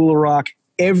booking School of Rock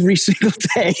every single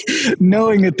day,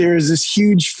 knowing that there is this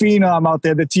huge phenom out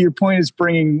there that, to your point, is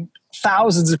bringing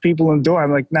thousands of people in the door.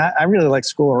 I'm like, nah, I really like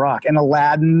School of Rock and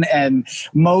Aladdin and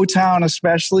Motown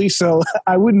especially. So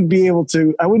I wouldn't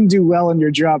do well in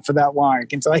your job for that long. I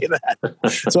can tell you that.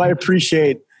 So I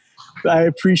appreciate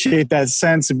that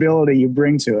sensibility you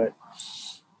bring to it.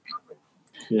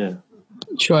 Yeah.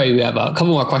 Troy, we have a couple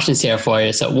more questions here for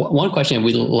you. So one question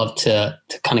we'd love to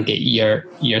kind of get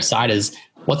your side is,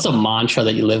 what's a mantra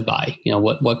that you live by?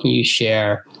 What can you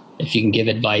share if you can give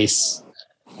advice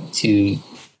to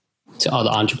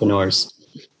other entrepreneurs?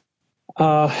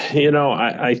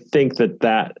 I think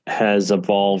that has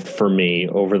evolved for me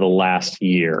over the last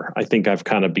year. I think I've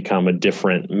kind of become a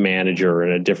different manager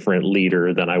and a different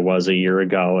leader than I was a year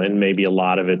ago. And maybe a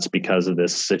lot of it's because of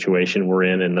this situation we're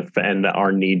in and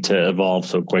our need to evolve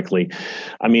so quickly.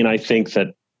 I mean, I think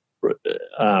that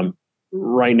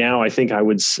right now, I think I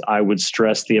would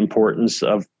stress the importance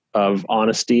of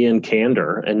honesty and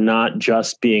candor, and not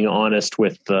just being honest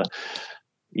with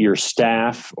your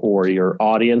staff or your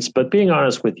audience, but being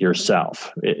honest with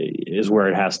yourself is where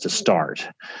it has to start.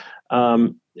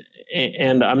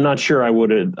 And I'm not sure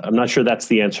that's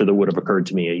the answer that would have occurred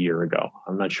to me a year ago.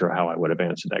 I'm not sure how I would have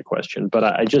answered that question, but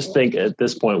I just think at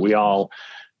this point we all,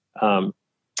 you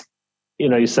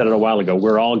said it a while ago,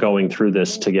 we're all going through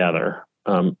this together.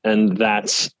 And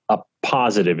that's a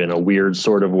positive in a weird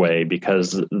sort of way,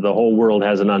 because the whole world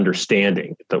has an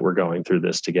understanding that we're going through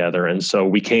this together. And so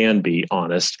we can be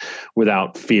honest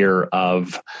without fear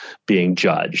of being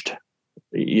judged.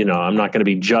 I'm not going to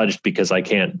be judged because I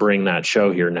can't bring that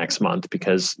show here next month,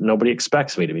 because nobody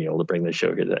expects me to be able to bring the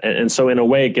show here. And so in a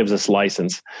way, it gives us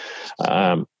license.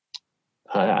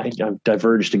 I've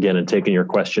diverged again and taken your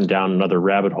question down another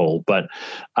rabbit hole, but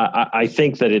I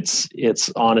think that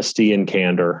it's honesty and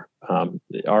candor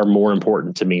are more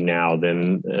important to me now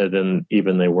than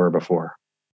even they were before.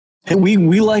 Hey,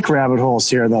 we like rabbit holes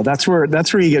here, though. That's where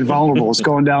you get vulnerable, is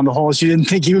going down the holes you didn't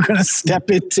think you were going to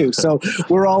step into. So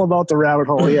we're all about the rabbit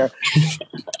hole here.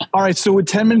 All right. So with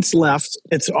 10 minutes left,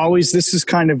 this is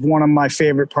kind of one of my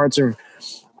favorite parts of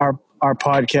our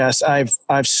podcast.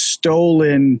 I've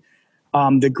stolen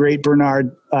the great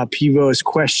Bernard Pivot's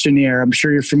questionnaire. I'm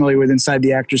sure you're familiar with Inside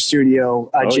the Actors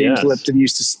Studio. James yes. Lipton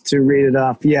used to read it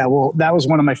off. Yeah, well, that was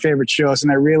one of my favorite shows,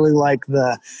 and I really like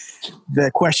the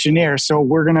questionnaire. So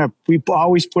we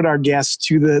always put our guests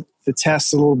to the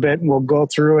test a little bit, and we'll go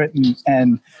through it.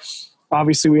 And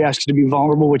obviously, we ask you to be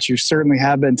vulnerable, which you certainly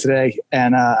have been today.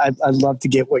 And I'd love to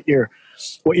get what your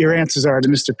answers are to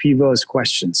Mr. Pivot's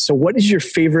questions. So, what is your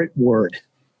favorite word?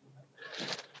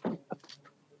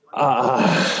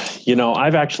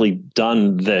 I've actually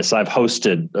done this. I've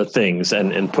hosted things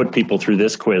and put people through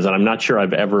this quiz, and I'm not sure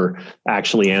I've ever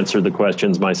actually answered the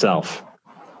questions myself.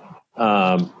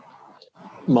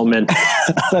 Momentum.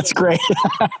 That's great.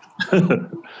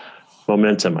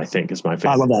 Momentum, I think, is my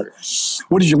favorite. I love that. Word.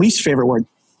 What is your least favorite word?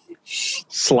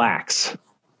 Slacks.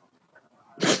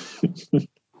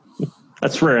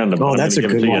 That's random. Oh, that's a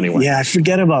good one. Anyway. Yeah, I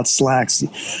forget about slacks.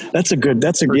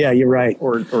 Yeah, you're right.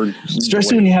 Or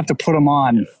especially when you have to put them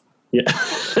on. Yeah.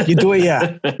 You do it.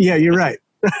 Yeah. Yeah, you're right.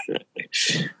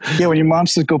 Yeah, when your mom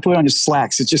says go put on your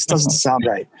slacks, it just doesn't sound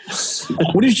right.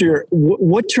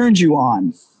 What turns you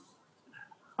on?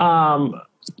 I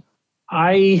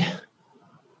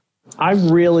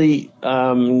really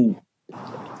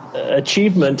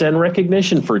achievement and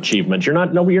recognition for achievement.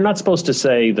 You're not supposed to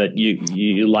say that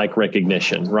you like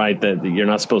recognition, right? That you're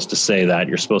not supposed to say that.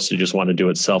 You're supposed to just want to do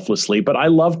it selflessly. But I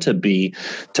love to be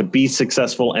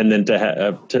successful, and then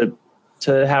to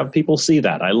have people see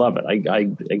that. I love it. I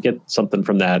get something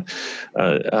from that.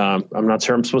 I'm not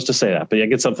sure I'm supposed to say that, but I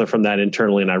get something from that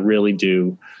internally, and I really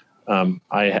do.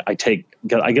 I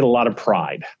get a lot of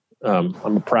pride. I'm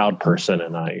a proud person,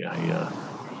 and I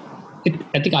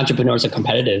think entrepreneurs are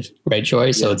competitive, right,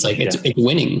 Troy? So it's like it's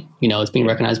winning. It's being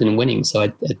recognized and winning.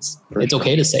 So it's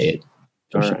okay to say it.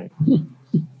 All right.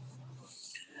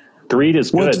 Greed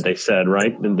is good, they said,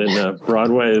 right? And then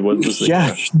Broadway was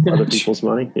other people's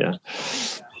money. Yeah,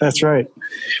 that's right.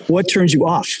 What turns you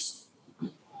off?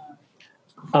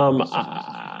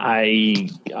 I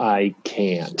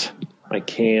can't.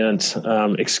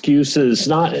 Excuses,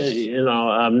 not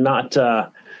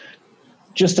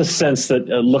just a sense that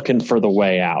looking for the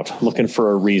way out, looking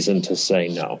for a reason to say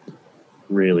no,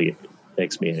 really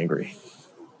makes me angry.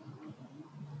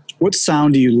 What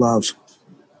sound do you love?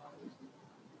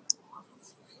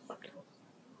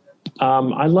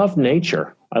 I love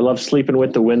nature. I love sleeping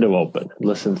with the window open,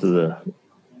 listen to the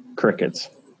crickets.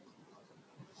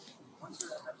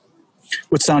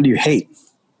 What sound do you hate?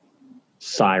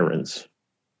 Sirens.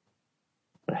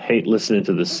 I hate listening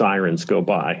to the sirens go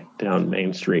by down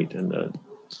Main Street and the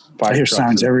fire I hear trucks.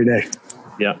 sirens every day.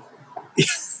 Yeah.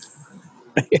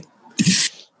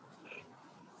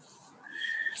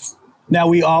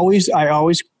 Now I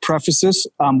always preface this.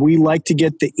 We like to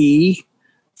get the E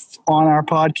on our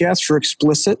podcast for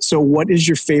explicit. So what is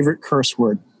your favorite curse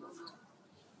word?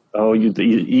 Oh, you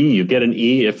get an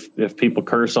E if people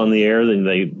curse on the air, then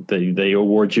they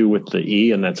award you with the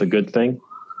E, and that's a good thing.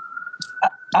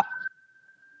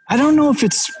 I don't know if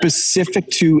it's specific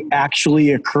to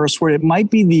actually a curse word. It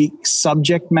might be the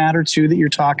subject matter too that you're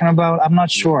talking about. I'm not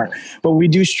sure, but we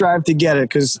do strive to get it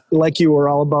because, like you, we're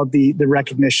all about the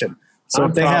recognition. So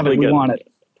if they have it, we want it.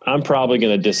 I'm probably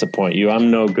going to disappoint you. I'm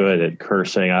no good at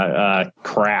cursing.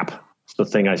 Crap. It's the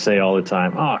thing I say all the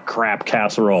time. Oh, crap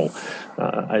casserole.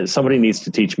 Somebody needs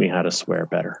to teach me how to swear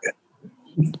better.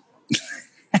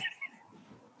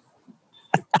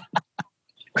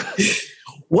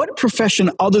 What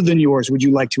profession other than yours would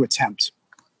you like to attempt?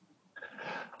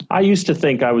 I used to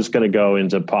think I was going to go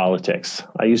into politics.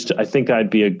 I think I'd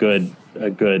be a good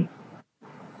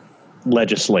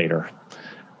legislator.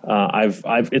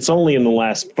 It's only in the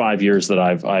last 5 years that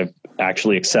I've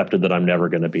actually accepted that I'm never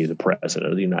going to be the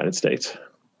president of the United States.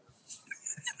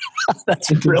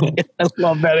 That's brilliant. I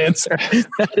love that answer.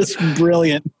 That is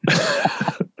brilliant.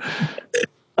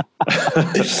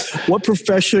 What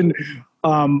profession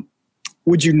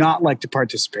would you not like to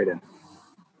participate in?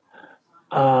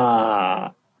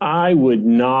 I would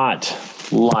not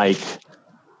like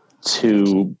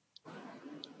to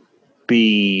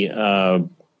be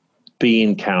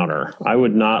bean counter. I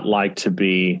would not like to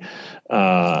be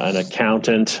an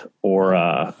accountant or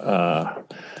I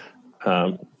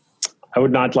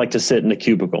would not like to sit in a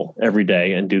cubicle every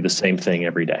day and do the same thing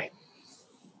every day.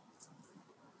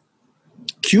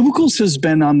 Cubicles has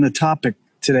been on the topic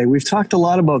today. We've talked a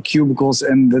lot about cubicles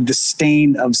and the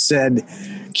disdain of said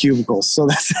cubicles. So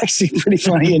that's actually pretty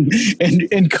funny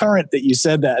and current that you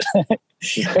said that.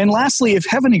 And lastly, if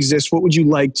heaven exists, what would you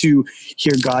like to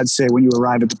hear God say when you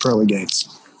arrive at the pearly gates?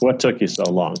 What took you so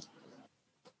long?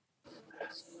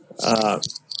 I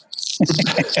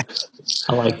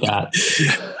like that.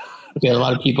 We had a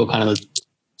lot of people kind of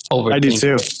overthink. I do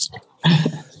too.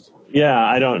 Yeah,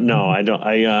 I don't know.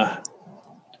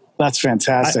 That's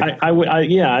fantastic. I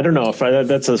don't know if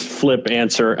that's a flip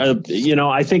answer.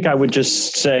 I think I would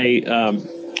just say,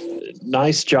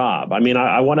 nice job. I mean,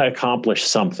 I want to accomplish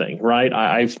something, right?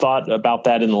 I've thought about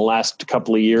that in the last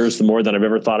couple of years, the more than I've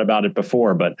ever thought about it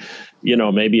before. But,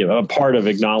 maybe a part of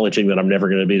acknowledging that I'm never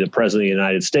going to be the president of the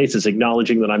United States is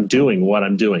acknowledging that I'm doing what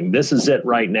I'm doing. This is it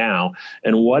right now.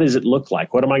 And what does it look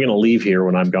like? What am I going to leave here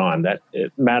when I'm gone? That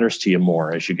it matters to you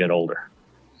more as you get older.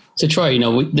 So Troy,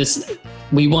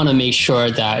 we want to make sure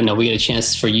that we get a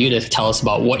chance for you to tell us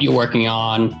about what you're working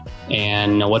on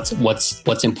and what's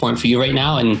important for you right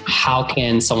now, and how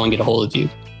can someone get a hold of you?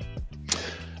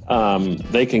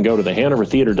 They can go to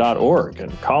thehanovertheater.org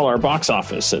and call our box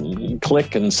office and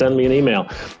click and send me an email.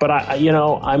 But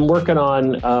I'm working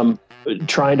on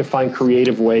trying to find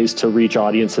creative ways to reach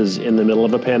audiences in the middle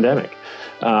of a pandemic.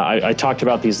 I talked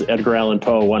about these Edgar Allan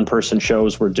Poe one-person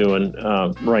shows we're doing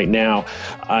right now.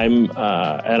 And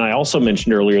I also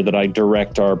mentioned earlier that I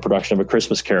direct our production of A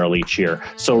Christmas Carol each year.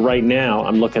 So right now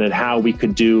I'm looking at how we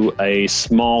could do a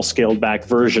small scaled-back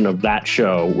version of that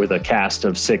show with a cast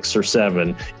of 6 or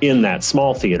 7 in that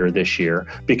small theater this year,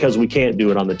 because we can't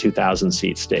do it on the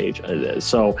 2,000-seat stage.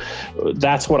 So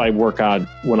that's what I work on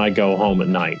when I go home at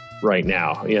night. Right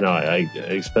now,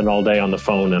 I spend all day on the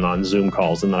phone and on Zoom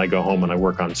calls, and then I go home and I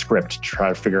work on script to try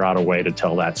to figure out a way to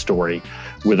tell that story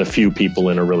with a few people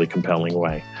in a really compelling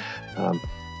way.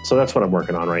 So that's what I'm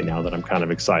working on right now that I'm kind of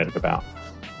excited about.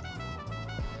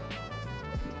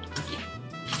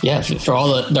 Yeah, for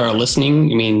all that are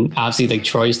listening, I mean, obviously,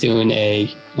 Troy's doing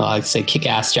I'd say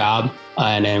kick-ass job,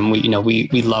 and then we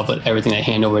love everything that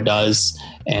Hanover does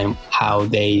and how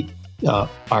they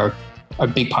are a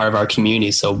big part of our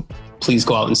community. So please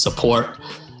go out and support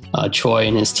Troy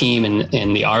and his team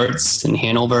and the arts in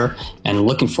Hanover, and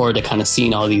looking forward to kind of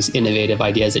seeing all these innovative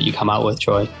ideas that you come out with,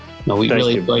 Troy. We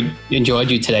really enjoyed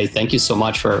you today. Thank you so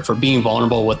much for being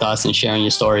vulnerable with us and sharing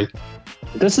your story.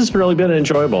 This has really been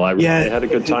enjoyable. I had a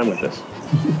good time with this.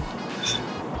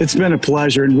 It's been a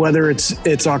pleasure. And whether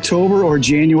it's October or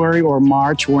January or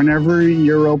March, whenever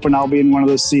you're open, I'll be in one of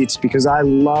those seats, because I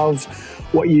love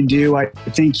what you do. I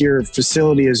think your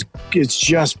facility is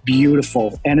just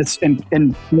beautiful,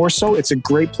 and more so, it's a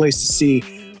great place to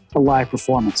see a live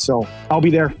performance. So I'll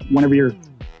be there whenever you're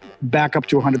back up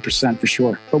to 100% for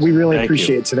sure. But we really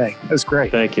appreciate it today. It was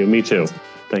great. Thank you. Me too.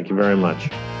 Thank you very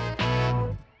much.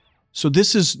 So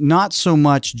this is not so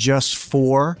much just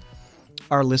for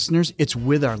our listeners, it's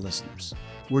with our listeners.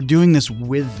 We're doing this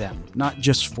with them, not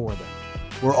just for them.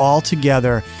 We're all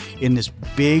together in this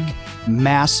big,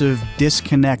 massive,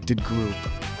 disconnected group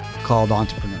called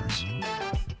Entrepreneurs.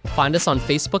 Find us on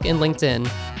Facebook and LinkedIn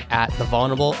at The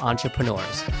Vulnerable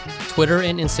Entrepreneurs, Twitter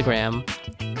and Instagram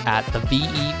at The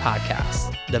VE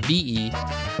Podcast, The VE,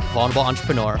 Vulnerable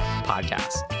Entrepreneur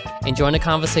Podcast. And join the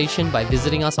conversation by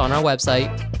visiting us on our website,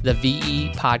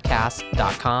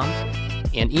 thevepodcast.com,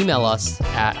 and email us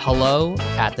at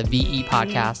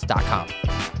hello@thevepodcast.com.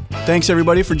 Thanks,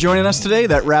 everybody, for joining us today.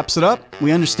 That wraps it up.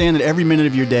 We understand that every minute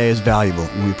of your day is valuable,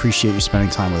 and we appreciate you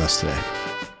spending time with us today.